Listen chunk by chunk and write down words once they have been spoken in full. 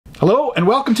Hello and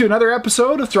welcome to another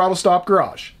episode of Throttle Stop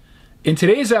Garage. In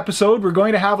today's episode, we're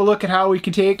going to have a look at how we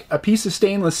can take a piece of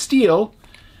stainless steel,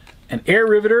 an air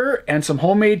riveter, and some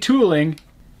homemade tooling,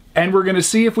 and we're going to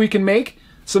see if we can make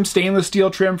some stainless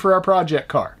steel trim for our project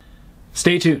car.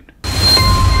 Stay tuned.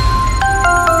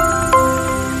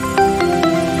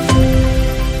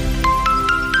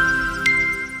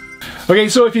 Okay,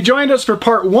 so if you joined us for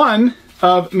part one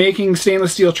of making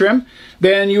stainless steel trim,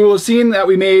 then you will have seen that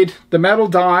we made the metal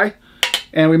die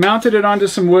and we mounted it onto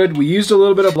some wood. We used a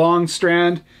little bit of long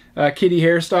strand kitty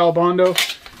hairstyle Bondo,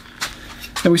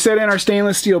 and we set in our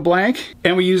stainless steel blank,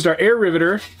 and we used our air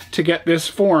riveter to get this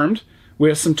formed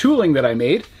with some tooling that I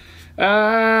made,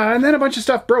 and then a bunch of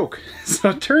stuff broke. So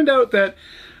it turned out that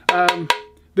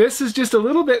this is just a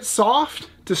little bit soft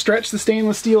to stretch the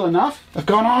stainless steel enough. I've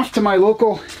gone off to my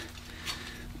local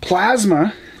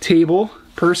plasma table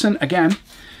person again.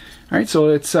 All right, so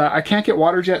it's I can't get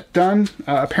water jet done.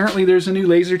 Apparently there's a new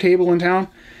laser table in town,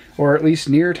 or at least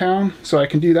near town, so I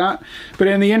can do that. But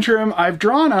in the interim, I've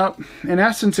drawn up, in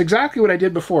essence, exactly what I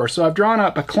did before. So I've drawn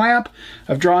up a clamp,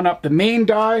 I've drawn up the main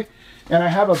die, and I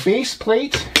have a base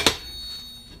plate,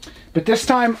 but this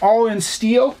time all in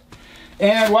steel.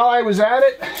 And while I was at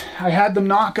it, I had them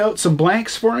knock out some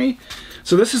blanks for me.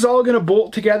 So this is all gonna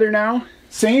bolt together now.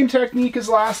 Same technique as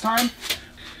last time.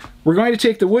 We're going to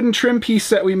take the wooden trim piece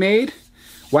that we made,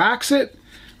 wax it.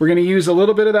 We're going to use a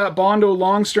little bit of that Bondo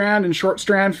long strand and short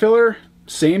strand filler.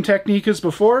 Same technique as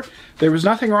before. There was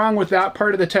nothing wrong with that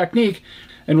part of the technique,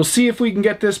 and we'll see if we can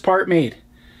get this part made.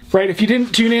 Right, if you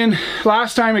didn't tune in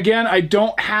last time, again, I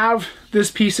don't have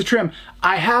this piece of trim.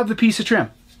 I have the piece of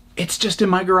trim. It's just in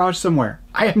my garage somewhere.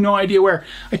 I have no idea where.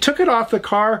 I took it off the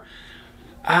car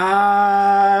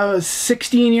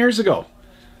 16 years ago.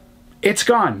 It's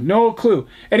gone, no clue.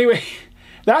 Anyway,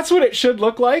 that's what it should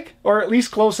look like, or at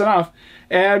least close enough.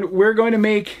 And we're going to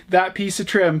make that piece of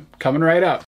trim coming right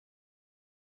up.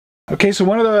 Okay, so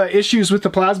one of the issues with the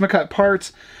plasma cut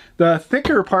parts, the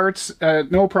thicker parts,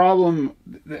 no problem,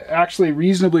 actually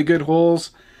reasonably good holes,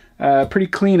 pretty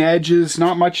clean edges,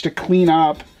 not much to clean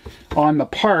up on the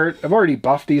part. I've already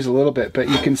buffed these a little bit, but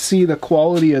you can see the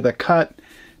quality of the cut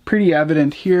pretty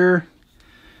evident here.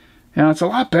 Now it's a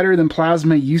lot better than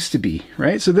plasma used to be,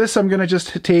 right? So this I'm going to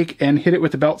just take and hit it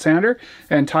with the belt sander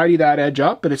and tidy that edge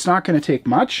up, but it's not going to take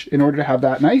much in order to have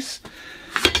that nice.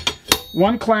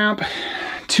 One clamp,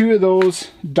 two of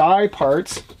those die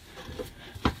parts.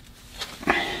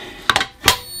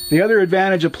 The other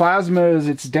advantage of plasma is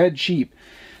it's dead cheap.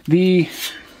 The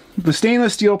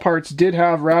stainless steel parts did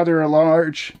have rather a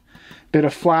large bit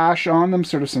of flash on them,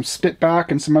 sort of some spit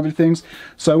back and some other things.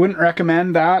 So I wouldn't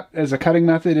recommend that as a cutting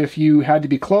method if you had to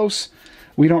be close.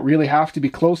 We don't really have to be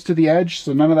close to the edge,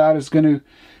 so none of that is going to,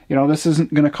 this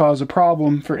isn't going to cause a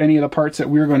problem for any of the parts that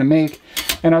we're going to make.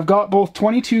 And I've got both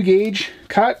 22 gauge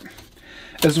cut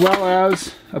as well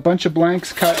as a bunch of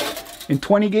blanks cut in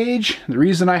 20 gauge. The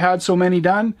reason I had so many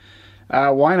done,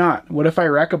 why not? What if I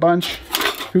wreck a bunch?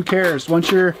 Who cares?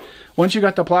 Once you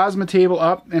got the plasma table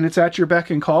up and it's at your beck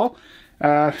and call,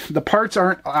 the parts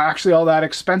aren't actually all that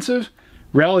expensive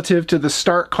relative to the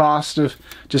start cost of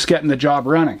just getting the job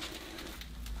running.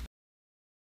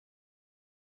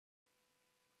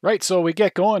 Right, so we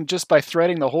get going just by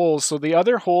threading the holes. So the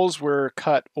other holes were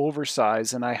cut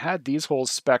oversized, and I had these holes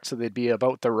spec'd so they'd be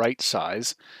about the right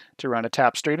size to run a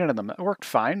tap straight into them. It worked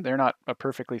fine. They're not a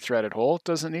perfectly threaded hole. It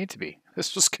doesn't need to be.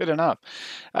 This was good enough.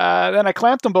 Then I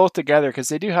clamped them both together because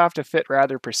they do have to fit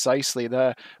rather precisely.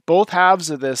 Both halves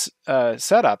of this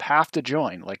setup have to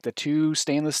join. Like the two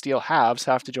stainless steel halves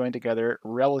have to join together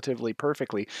relatively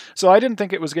perfectly. So I didn't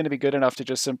think it was going to be good enough to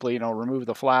just simply, remove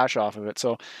the flash off of it.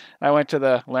 So I went to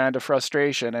the land of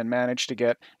frustration and managed to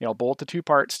get, bolt the two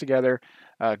parts together,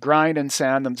 grind and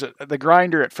sand them. The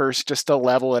grinder at first just to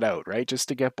level it out, right? Just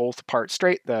to get both parts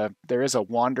straight. There is a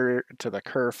wander to the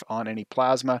kerf on any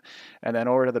plasma, and then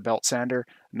over to the belt sander,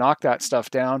 knock that stuff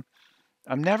down.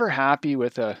 I'm never happy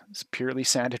with a purely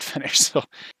sanded finish,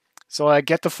 so I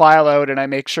get the file out and I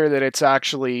make sure that it's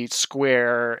actually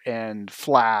square and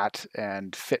flat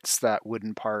and fits that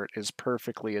wooden part as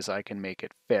perfectly as I can make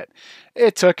it fit.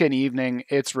 It took an evening.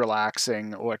 It's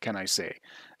relaxing. What can I say?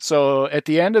 So at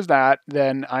the end of that,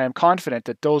 then I am confident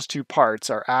that those two parts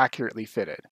are accurately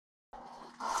fitted.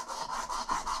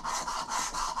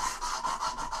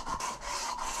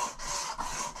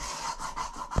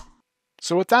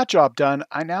 So with that job done,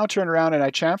 I now turn around and I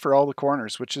chamfer all the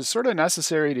corners, which is sort of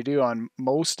necessary to do on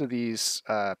most of these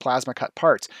plasma cut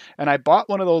parts. And I bought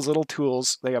one of those little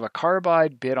tools. They have a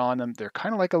carbide bit on them. They're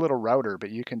kind of like a little router, but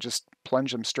you can just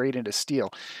plunge them straight into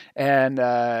steel. And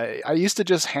I used to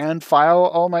just hand file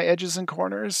all my edges and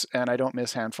corners, and I don't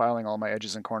miss hand filing all my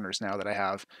edges and corners now that I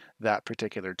have that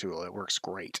particular tool. It works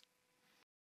great.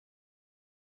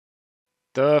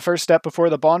 The first step before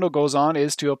the Bondo goes on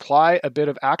is to apply a bit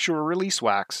of actual release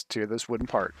wax to this wooden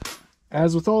part.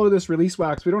 As with all of this release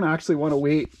wax, we don't actually want to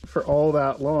wait for all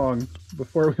that long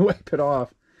before we wipe it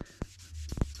off.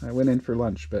 I went in for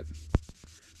lunch, but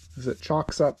as it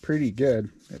chalks up pretty good.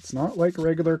 It's not like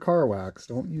regular car wax.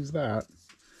 Don't use that.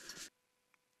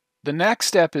 The next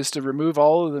step is to remove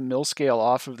all of the mill scale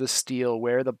off of the steel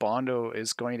where the Bondo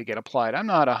is going to get applied. I'm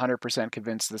not 100%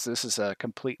 convinced this is a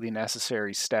completely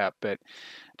necessary step, but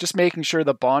just making sure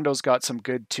the Bondo's got some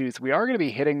good tooth. We are going to be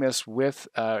hitting this with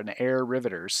an air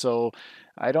riveter, so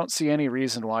I don't see any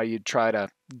reason why you'd try to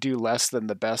do less than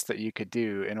the best that you could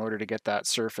do in order to get that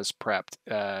surface prepped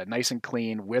nice and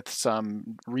clean with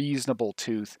some reasonable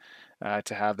tooth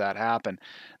to have that happen.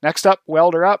 Next up,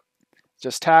 weld her up.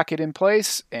 Just tack it in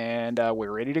place, and we're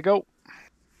ready to go.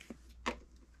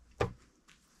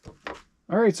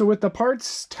 All right, so with the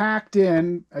parts tacked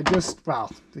in, I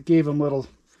gave them little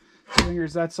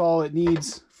fingers. That's all it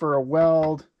needs for a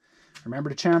weld. Remember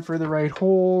to chamfer the right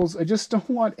holes. I just don't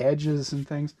want edges and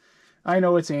things. I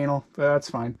know it's anal, but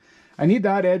that's fine. I need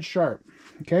that edge sharp.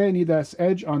 Okay, I need that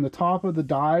edge on the top of the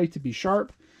die to be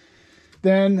sharp.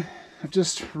 Then I've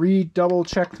just double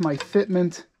checked my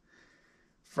fitment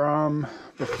from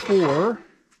before.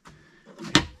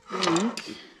 I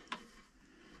think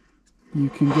you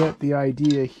can get the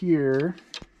idea here.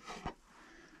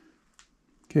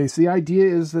 Okay, so the idea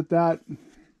is that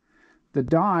the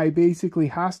die basically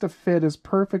has to fit as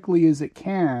perfectly as it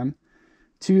can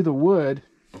to the wood,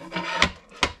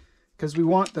 because we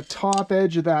want the top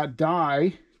edge of that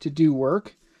die to do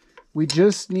work. We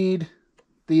just need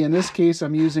in this case,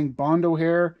 I'm using Bondo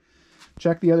hair.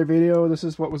 Check the other video. This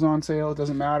is what was on sale. It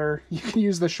doesn't matter. You can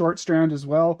use the short strand as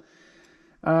well.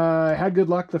 I had good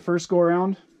luck the first go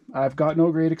around. I've got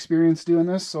no great experience doing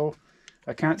this, so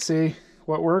I can't say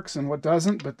what works and what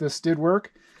doesn't, but this did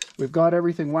work. We've got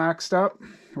everything waxed up.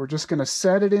 We're just going to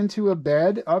set it into a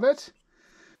bed of it.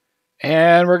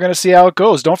 And we're going to see how it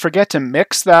goes. Don't forget to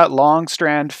mix that long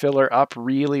strand filler up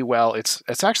really well. It's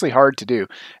actually hard to do.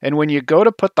 And when you go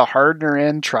to put the hardener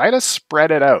in, try to spread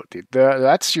it out.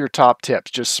 That's your top tip.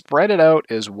 Just spread it out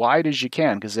as wide as you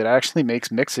can, because it actually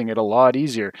makes mixing it a lot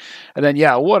easier. And then,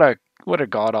 yeah, what a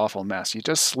god-awful mess. You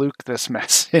just slook this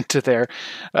mess into there.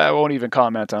 I won't even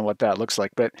comment on what that looks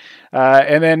like. But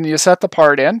and then you set the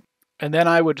part in. And then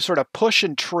I would sort of push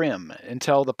and trim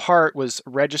until the part was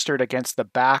registered against the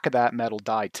back of that metal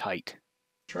die tight.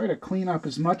 Try to clean up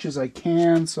as much as I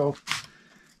can so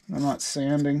I'm not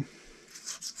sanding.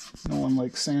 No one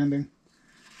likes sanding.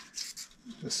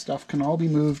 This stuff can all be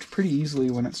moved pretty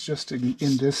easily when it's just in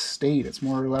this state. It's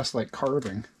more or less like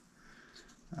carving.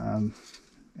 And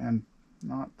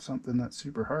not something that's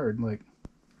super hard, like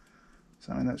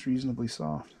something that's reasonably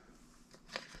soft.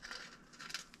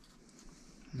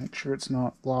 Make sure it's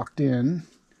not locked in.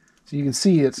 So you can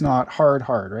see it's not hard,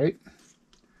 right?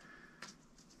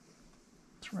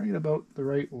 It's right about the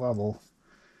right level.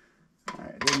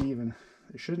 Alright,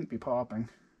 it shouldn't be popping.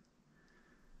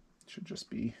 It should just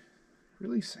be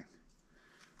releasing.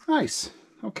 Nice.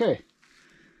 Okay.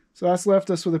 So that's left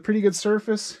us with a pretty good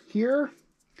surface here.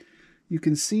 You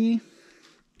can see,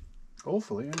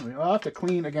 hopefully, anyway, I'll have to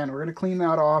clean again. We're going to clean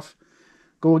that off.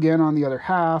 Go again on the other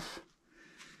half.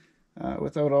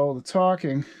 Without all the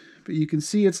talking, but you can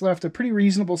see it's left a pretty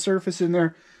reasonable surface in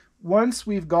there. Once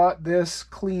we've got this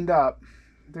cleaned up,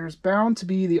 there's bound to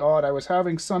be the odd. I was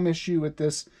having some issue with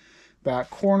this back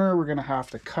corner. We're going to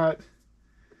have to cut.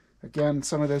 Again,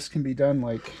 some of this can be done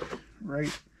like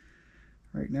right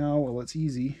now. Well, it's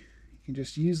easy. You can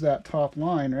just use that top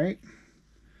line, right?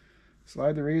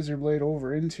 Slide the razor blade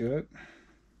over into it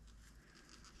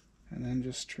and then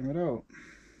just trim it out.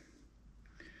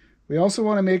 We also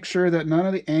want to make sure that none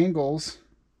of the angles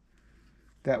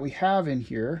that we have in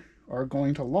here are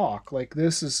going to lock. Like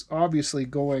this is obviously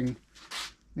going,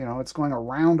 it's going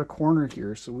around a corner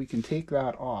here, so we can take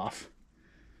that off.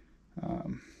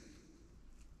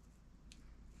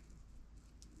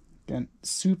 Again,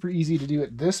 super easy to do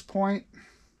at this point.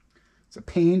 It's a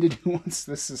pain to do once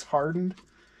this is hardened.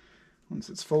 Once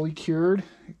it's fully cured,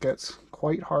 it gets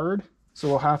quite hard. So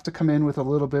we'll have to come in with a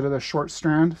little bit of the short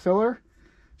strand filler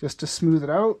just to smooth it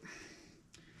out,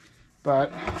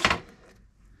 but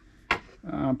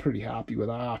I'm pretty happy with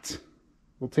that.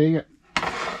 We'll take it.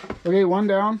 Okay, one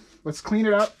down. Let's clean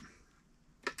it up.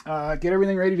 Get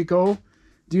everything ready to go.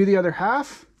 Do the other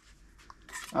half.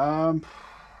 Then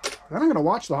I'm going to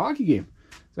watch the hockey game.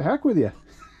 The heck with you.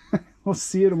 We'll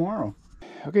see you tomorrow.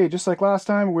 Okay, just like last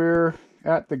time, we're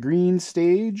at the green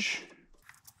stage.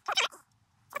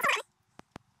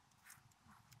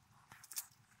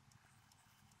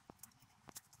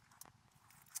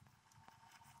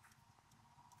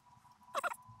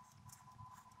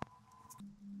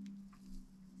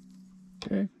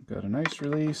 Okay, got a nice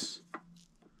release.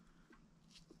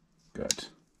 Good.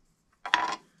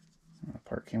 That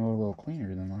part came out a little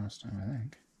cleaner than last time, I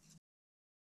think.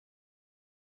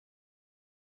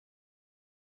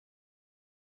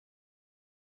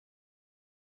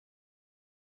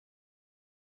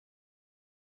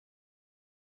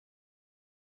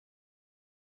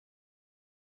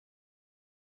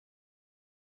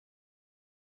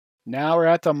 Now we're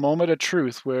at the moment of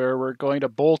truth where we're going to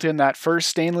bolt in that first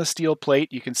stainless steel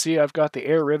plate. You can see I've got the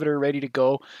air riveter ready to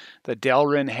go, the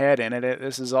Delrin head in it.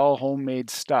 This is all homemade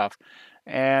stuff.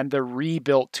 And the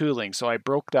rebuilt tooling. So I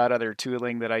broke that other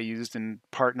tooling that I used in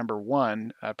part number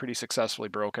 1, pretty successfully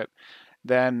broke it.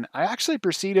 Then I actually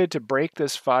proceeded to break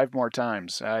this 5 more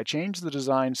times. I changed the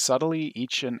design subtly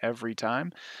each and every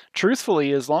time.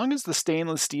 Truthfully, as long as the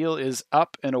stainless steel is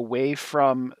up and away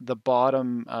from the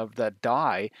bottom of the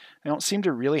die, I don't seem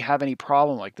to really have any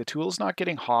problem. Like the tool's not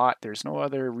getting hot, there's no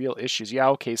other real issues. Yeah,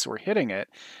 okay, so we're hitting it.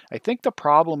 I think the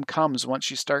problem comes once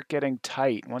you start getting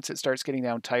tight, once it starts getting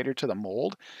down tighter to the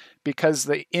mold, because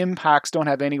the impacts don't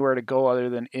have anywhere to go other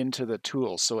than into the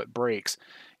tool, so it breaks.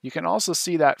 You can also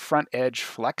see that front edge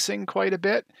flexing quite a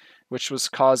bit, which was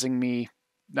causing me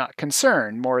not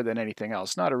concern more than anything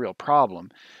else, not a real problem.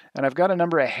 And I've got a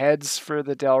number of heads for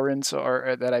the Delrin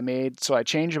that I made, so I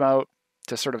changed them out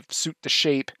to sort of suit the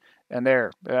shape, and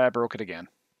there, I broke it again.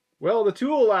 Well, the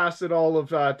tool lasted all of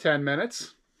 10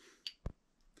 minutes.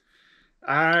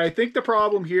 I think the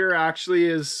problem here actually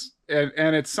is,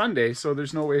 and it's Sunday, so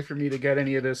there's no way for me to get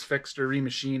any of this fixed or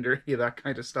remachined or any of that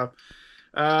kind of stuff.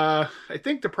 I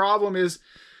think the problem is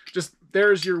just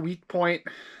there's your weak point.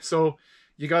 So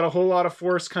you got a whole lot of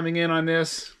force coming in on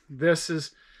this. This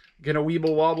is going to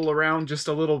weeble wobble around just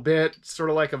a little bit, sort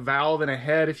of like a valve in a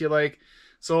head, if you like.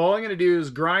 So all I'm going to do is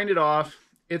grind it off.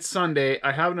 It's Sunday.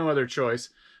 I have no other choice.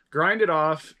 Grind it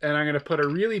off, and I'm going to put a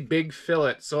really big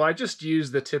fillet. So I just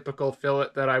use the typical fillet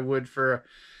that I would for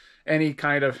any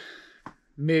kind of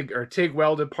MIG or TIG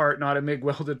welded part, not a MIG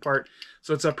welded part.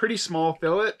 So it's a pretty small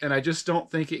fillet, and I just don't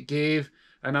think it gave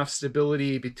enough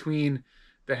stability between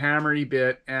the hammery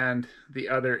bit and the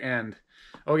other end.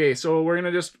 Okay, so we're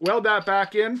gonna just weld that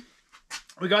back in.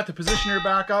 We got the positioner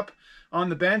back up on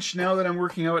the bench. Now that I'm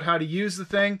working out how to use the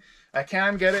thing, I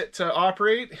can get it to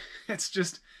operate.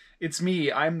 It's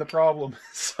me, I'm the problem.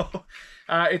 So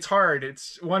it's hard.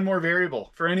 It's one more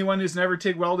variable. For anyone who's never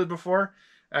TIG welded before,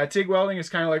 TIG welding is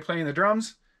kind of like playing the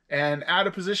drums, and add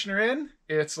a positioner in,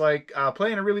 it's like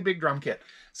playing a really big drum kit.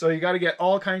 So you got to get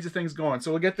all kinds of things going.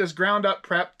 So we'll get this ground up,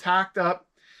 prepped, tacked up,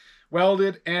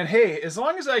 welded, and hey, as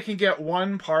long as I can get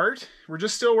one part, we're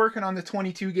just still working on the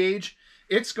 22 gauge.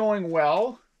 It's going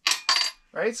well,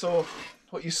 right? So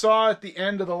what you saw at the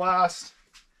end of the last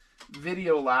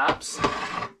video lapse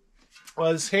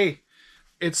was, hey,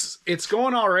 it's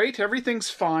going all right. Everything's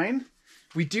fine.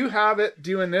 We do have it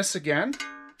doing this again.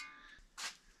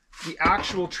 The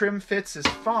actual trim fits is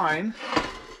fine.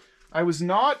 I was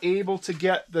not able to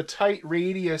get the tight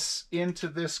radius into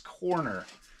this corner,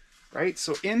 right?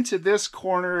 So into this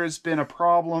corner has been a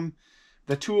problem.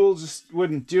 The tool just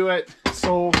wouldn't do it.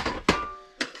 So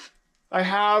I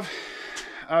have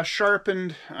a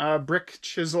sharpened brick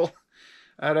chisel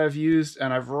that I've used,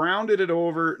 and I've rounded it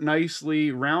over nicely,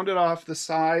 rounded off the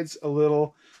sides a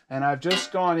little, and I've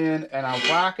just gone in and I'm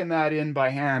whacking that in by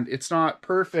hand. It's not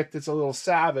perfect, it's a little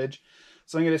savage.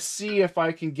 So I'm going to see if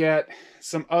I can get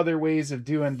some other ways of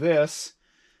doing this.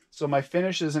 So my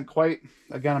finish isn't quite,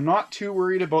 again, I'm not too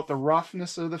worried about the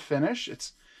roughness of the finish.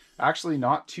 It's actually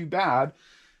not too bad,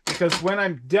 because when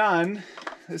I'm done,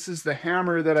 this is the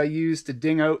hammer that I use to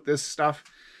ding out this stuff.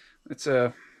 It's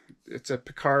a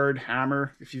Picard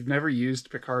hammer. If you've never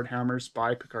used Picard hammers,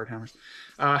 buy Picard hammers.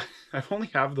 I only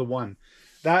have the one.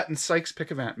 That and Sykes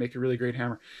Picavant make a really great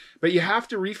hammer. But you have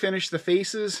to refinish the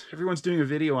faces. Everyone's doing a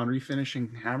video on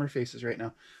refinishing hammer faces right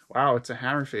now. Wow, it's a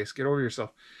hammer face. Get over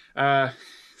yourself.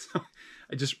 So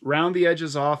I just round the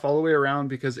edges off all the way around,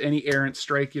 because any errant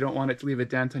strike, you don't want it to leave a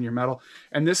dent on your metal.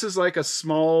 And this is like a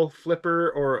small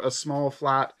flipper or a small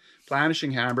flat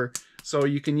planishing hammer. So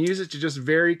you can use it to just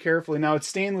very carefully. Now it's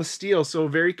stainless steel, so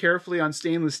very carefully on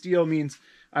stainless steel means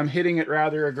I'm hitting it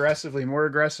rather aggressively, more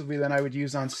aggressively than I would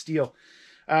use on steel.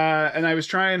 And I was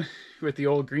trying with the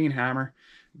old green hammer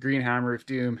of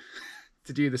doom,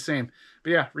 to do the same.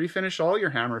 But yeah, refinish all your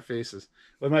hammer faces.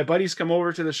 When my buddies come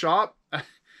over to the shop,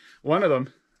 one of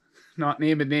them, not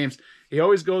naming names, he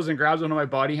always goes and grabs one of my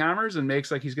body hammers and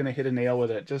makes like he's going to hit a nail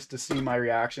with it just to see my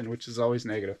reaction, which is always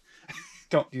negative.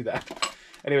 Don't do that.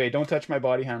 Anyway, don't touch my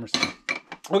body hammers.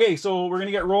 Okay, so we're going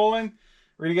to get rolling.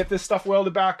 We're going to get this stuff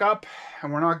welded back up,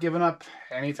 and we're not giving up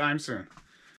anytime soon.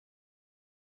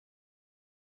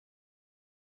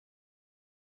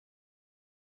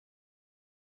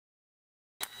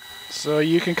 So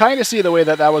you can kind of see the way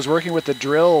that was working with the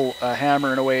drill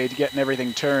hammer in a way to getting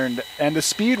everything turned, and the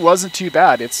speed wasn't too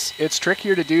bad. It's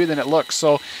trickier to do than it looks.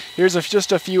 So here's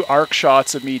just a few arc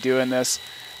shots of me doing this.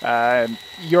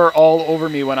 You're all over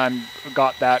me when I'm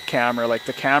got that camera. Like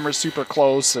the camera's super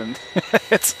close, and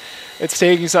it's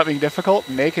taking something difficult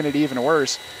and making it even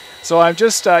worse. So I'm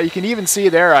just you can even see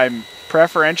there I'm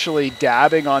preferentially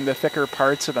dabbing on the thicker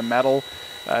parts of the metal,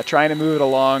 trying to move it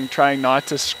along, trying not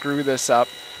to screw this up.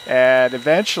 And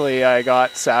eventually I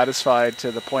got satisfied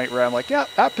to the point where I'm like, yeah,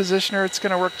 that positioner, it's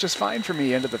going to work just fine for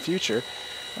me into the future.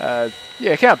 Yeah,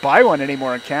 you can't buy one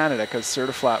anymore in Canada because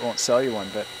Certiflat won't sell you one.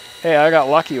 But hey, I got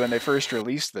lucky when they first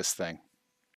released this thing.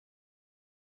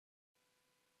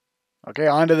 Okay,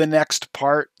 on to the next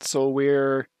part. So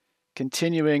we're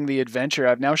continuing the adventure.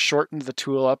 I've now shortened the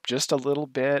tool up just a little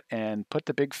bit and put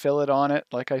the big fillet on it,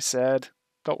 like I said.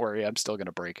 Don't worry, I'm still going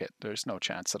to break it. There's no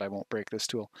chance that I won't break this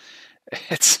tool.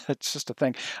 It's just a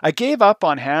thing. I gave up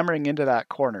on hammering into that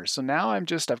corner. So now I've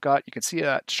got, you can see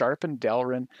that sharpened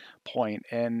Delrin point.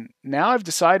 And now I've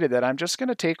decided that I'm just going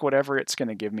to take whatever it's going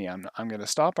to give me. I'm going to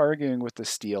stop arguing with the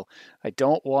steel. I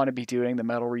don't want to be doing the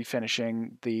metal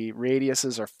refinishing. The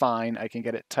radiuses are fine. I can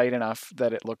get it tight enough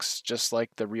that it looks just like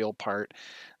the real part.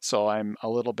 So I'm a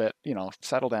little bit,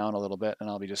 settle down a little bit and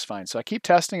I'll be just fine. So I keep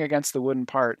testing against the wooden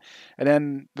part. And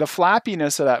then the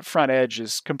flappiness of that front edge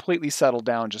is completely settled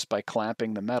down just by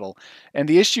clamping the metal. And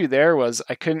the issue there was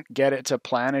I couldn't get it to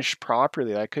planish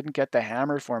properly. I couldn't get the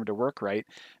hammer form to work right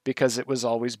because it was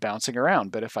always bouncing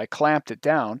around. But if I clamped it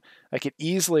down, I could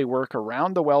easily work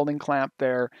around the welding clamp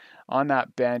there on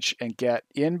that bench and get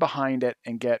in behind it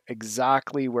and get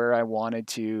exactly where I wanted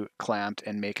to clamped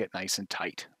and make it nice and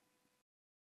tight.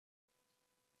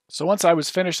 So once I was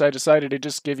finished, I decided to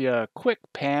just give you a quick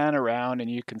pan around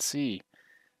and you can see,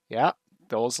 yeah,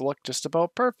 those look just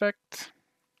about perfect.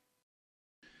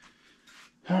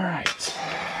 All right,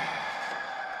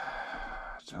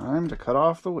 time to cut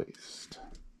off the waste.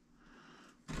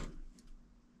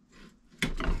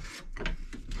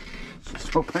 Just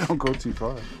hope I don't go too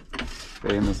far.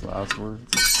 Famous last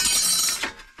words.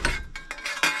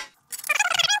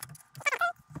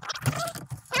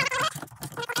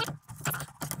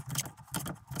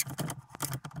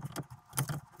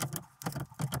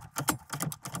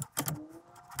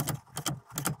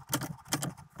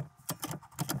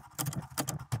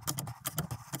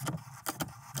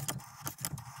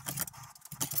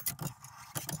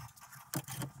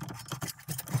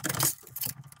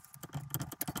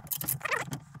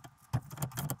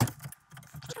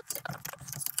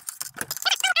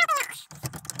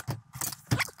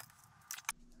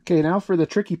 Okay, now for the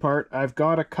tricky part, I've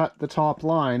got to cut the top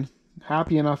line.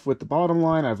 Happy enough with the bottom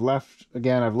line. I've left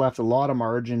a lot of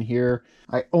margin here.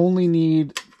 I only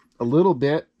need a little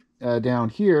bit down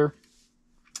here,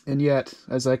 and yet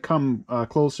as I come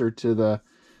closer to the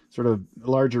sort of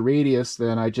larger radius,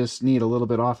 then I just need a little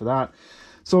bit off of that.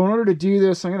 So in order to do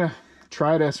this, I'm going to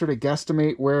try to sort of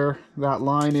guesstimate where that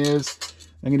line is.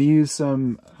 I'm going to use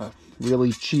some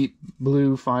really cheap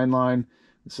blue fine line.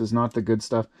 This is not the good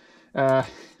stuff.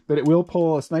 But it will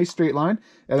pull a nice straight line,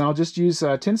 and I'll just use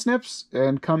tin snips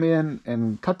and come in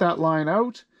and cut that line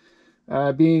out,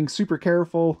 being super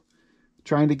careful,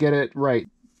 trying to get it right.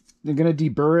 I'm going to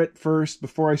deburr it first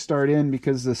before I start in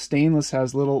because the stainless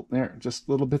has just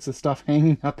little bits of stuff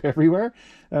hanging up everywhere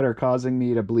that are causing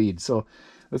me to bleed. So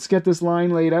let's get this line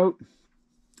laid out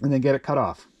and then get it cut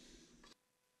off.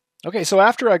 Okay, so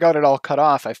after I got it all cut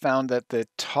off, I found that the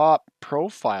top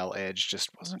profile edge just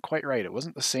wasn't quite right. It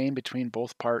wasn't the same between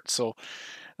both parts. So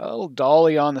a little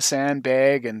dolly on the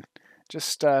sandbag and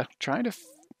just trying to,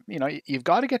 you've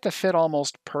got to get the fit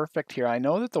almost perfect here. I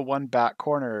know that the one back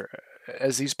corner,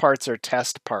 as these parts are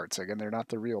test parts, again, they're not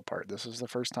the real part. This is the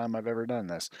first time I've ever done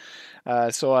this.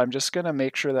 So I'm just going to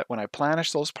make sure that when I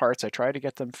planish those parts, I try to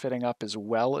get them fitting up as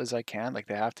well as I can. Like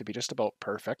they have to be just about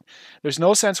perfect. There's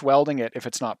no sense welding it if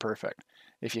it's not perfect.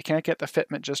 If you can't get the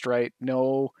fitment just right,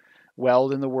 no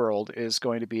weld in the world is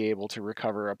going to be able to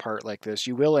recover a part like this.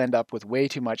 You will end up with way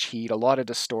too much heat, a lot of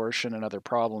distortion, and other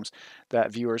problems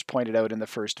that viewers pointed out in the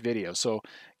first video. So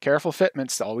careful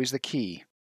fitment's always the key.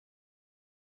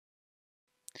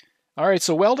 All right,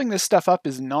 so welding this stuff up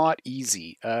is not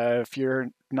easy. If you're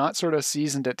not sort of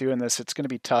seasoned at doing this, it's going to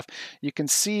be tough. You can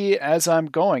see as I'm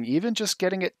going, even just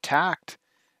getting it tacked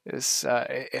is,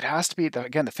 it has to be,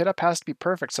 again, the fit up has to be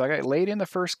perfect. So I got laid in the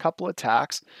first couple of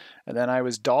tacks, and then I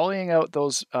was dollying out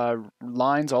those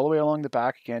lines all the way along the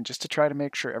back again, just to try to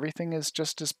make sure everything is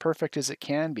just as perfect as it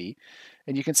can be.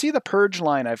 And you can see the purge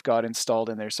line I've got installed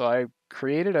in there. So I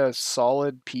created a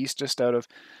solid piece just out of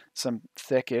some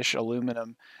thickish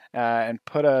aluminum and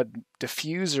put a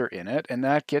diffuser in it, and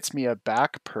that gets me a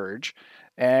back purge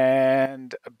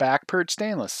and back purge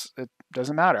stainless. It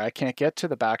doesn't matter. I can't get to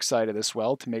the back side of this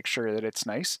weld to make sure that it's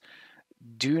nice.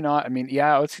 Do not, I mean,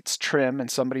 yeah, it's trim,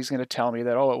 and somebody's going to tell me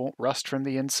that, oh, it won't rust from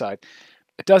the inside.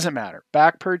 It doesn't matter.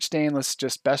 Back purge stainless,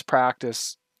 just best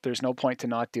practice. There's no point to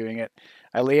not doing it.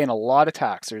 I lay in a lot of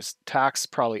tacks. There's tacks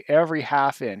probably every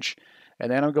half inch. And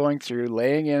then I'm going through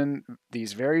laying in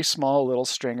these very small little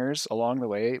stringers along the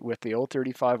way with the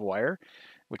 035 wire,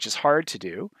 which is hard to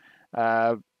do.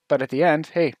 But at the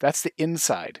end, hey, that's the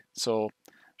inside. So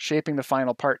shaping the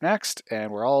final part next,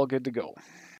 and we're all good to go.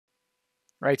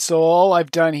 Right, so all I've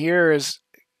done here is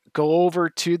go over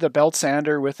to the belt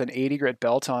sander with an 80 grit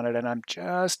belt on it, and I'm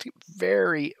just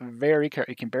very, very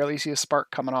careful. You can barely see a spark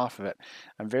coming off of it.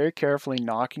 I'm very carefully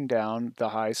knocking down the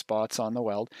high spots on the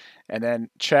weld and then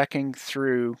checking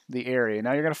through the area.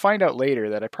 Now you're going to find out later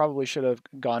that I probably should have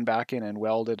gone back in and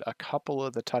welded a couple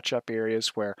of the touch-up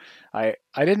areas where I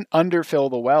didn't underfill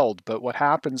the weld, but what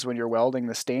happens when you're welding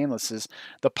the stainless is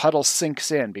the puddle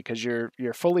sinks in because you're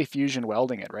fully fusion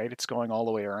welding it, right? It's going all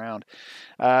the way around.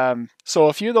 So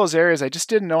a few of those areas, I just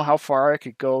didn't know how far I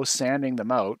could go sanding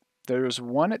them out. There was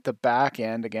one at the back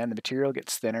end. Again, the material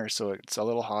gets thinner, so it's a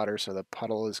little hotter, so the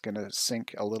puddle is going to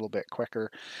sink a little bit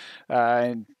quicker.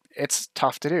 And it's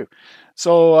tough to do.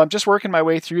 So I'm just working my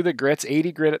way through the grits,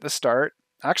 80 grit at the start.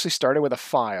 I actually started with a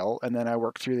file, and then I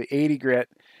worked through the 80 grit.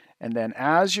 And then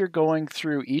as you're going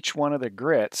through each one of the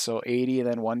grits, so 80 and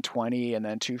then 120 and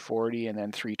then 240 and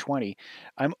then 320,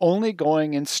 I'm only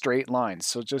going in straight lines.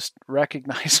 So just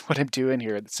recognize what I'm doing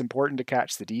here. It's important to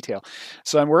catch the detail.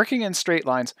 So I'm working in straight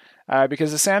lines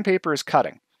because the sandpaper is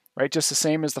cutting, right? Just the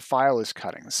same as the file is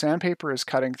cutting. The sandpaper is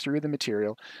cutting through the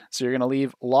material. So you're going to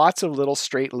leave lots of little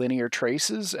straight linear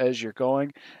traces as you're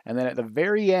going. And then at the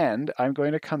very end, I'm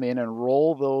going to come in and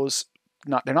roll those.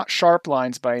 They're not sharp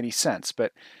lines by any sense,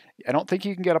 but I don't think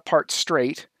you can get a part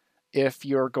straight if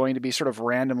you're going to be sort of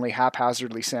randomly,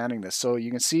 haphazardly sanding this. So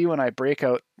you can see when I break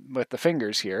out with the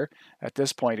fingers here, at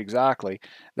this point exactly,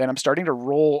 then I'm starting to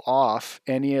roll off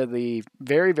any of the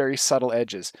very, very subtle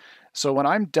edges. So when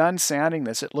I'm done sanding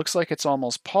this, it looks like it's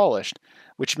almost polished,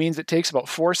 which means it takes about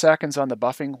 4 seconds on the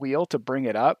buffing wheel to bring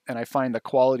it up, and I find the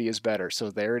quality is better. So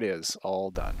there it is,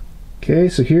 all done. Okay,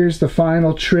 so here's the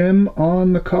final trim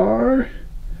on the car.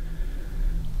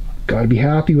 Gotta be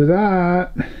happy with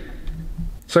that.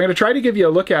 So I'm going to try to give you a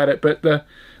look at it, but the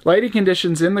lighting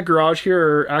conditions in the garage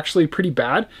here are actually pretty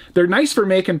bad. They're nice for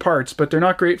making parts, but they're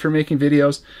not great for making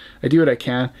videos. I do what I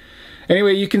can.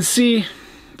 Anyway, you can see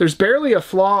there's barely a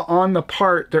flaw on the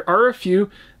part. There are a few.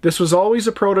 This was always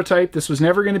a prototype. This was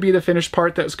never going to be the finished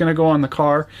part that was going to go on the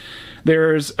car.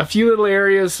 There's a few little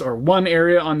areas, or one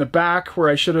area on the back where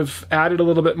I should have added a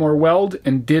little bit more weld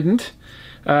and didn't.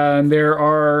 There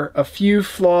are a few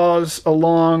flaws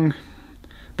along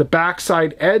the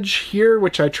backside edge here,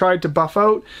 which I tried to buff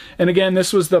out. And again,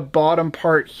 this was the bottom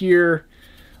part here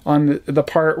on the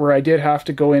part where I did have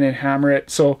to go in and hammer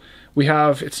it. So we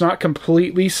have, it's not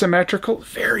completely symmetrical,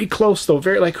 very close though,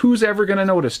 very, like, who's ever going to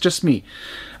notice? Just me.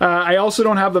 I also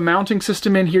don't have the mounting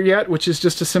system in here yet, which is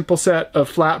just a simple set of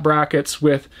flat brackets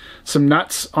with some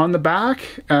nuts on the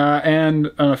back,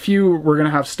 and a few we're going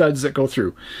to have studs that go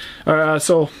through.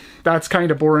 So that's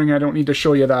kind of boring. I don't need to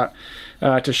show you that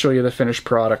to show you the finished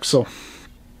product. So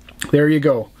there you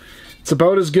go. It's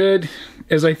about as good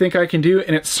as I think I can do,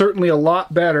 and it's certainly a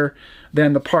lot better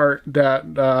than the part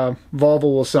that Volvo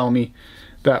will sell me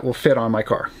that will fit on my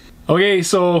car. Okay,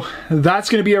 so that's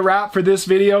going to be a wrap for this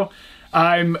video.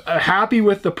 I'm happy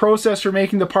with the process for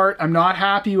making the part. I'm not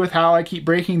happy with how I keep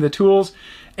breaking the tools,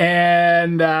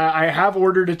 And I have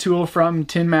ordered a tool from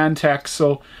Tin Man Tech,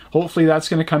 so hopefully that's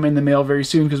going to come in the mail very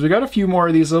soon, because we got a few more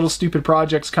of these little stupid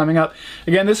projects coming up.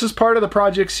 Again, this is part of the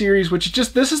project series, which is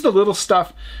just, this is the little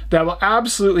stuff that will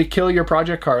absolutely kill your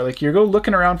project car. Like, you're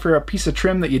looking around for a piece of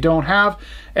trim that you don't have,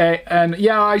 and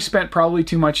yeah, I spent probably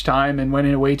too much time and went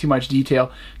into way too much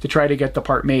detail to try to get the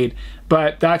part made,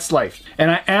 but that's life. And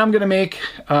I am going to make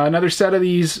another set of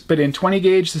these, but in 20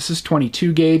 gauge. This is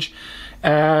 22 gauge.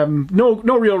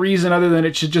 No real reason other than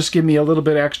it should just give me a little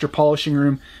bit of extra polishing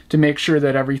room to make sure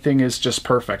that everything is just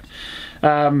perfect.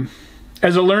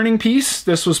 As a learning piece,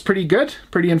 this was pretty good,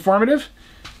 pretty informative,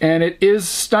 and it is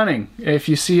stunning if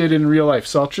you see it in real life.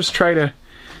 So I'll just try to,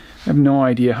 I have no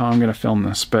idea how I'm going to film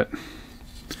this, but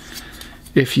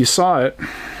if you saw it,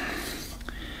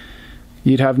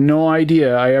 you'd have no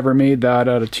idea I ever made that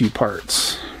out of 2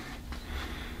 parts.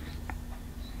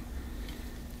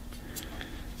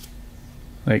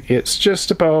 Like, it's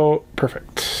just about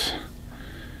perfect.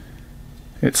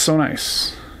 It's so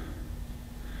nice.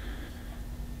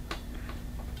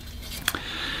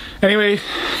 Anyway,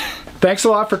 thanks a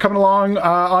lot for coming along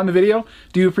on the video.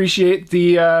 Do appreciate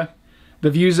the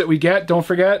views that we get. Don't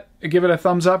forget, give it a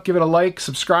thumbs up, give it a like,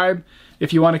 subscribe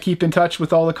if you want to keep in touch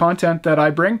with all the content that I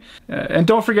bring. And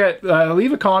don't forget,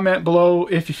 leave a comment below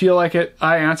if you feel like it.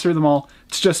 I answer them all.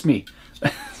 It's just me.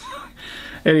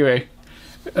 Anyway.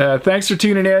 Thanks for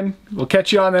tuning in. We'll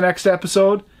catch you on the next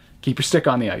episode. Keep your stick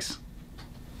on the ice.